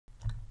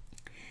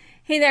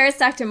Hey there, it's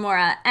Dr.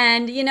 Maura.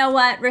 And you know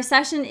what?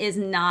 Recession is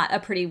not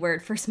a pretty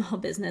word for small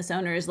business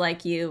owners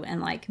like you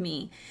and like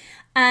me.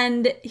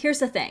 And here's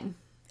the thing.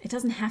 It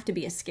doesn't have to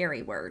be a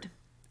scary word.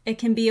 It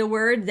can be a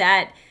word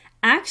that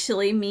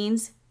actually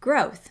means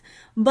growth.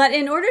 But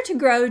in order to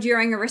grow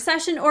during a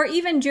recession or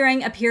even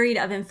during a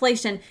period of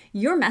inflation,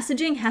 your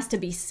messaging has to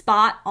be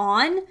spot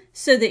on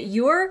so that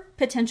your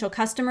potential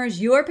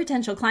customers, your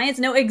potential clients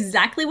know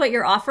exactly what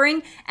you're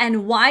offering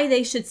and why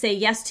they should say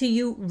yes to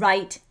you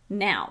right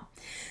now.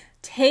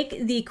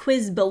 Take the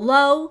quiz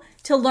below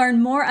to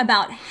learn more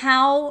about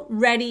how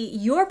ready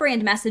your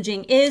brand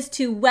messaging is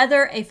to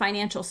weather a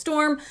financial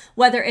storm,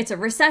 whether it's a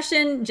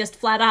recession, just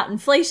flat out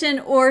inflation,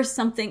 or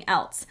something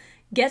else.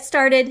 Get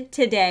started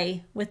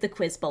today with the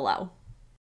quiz below.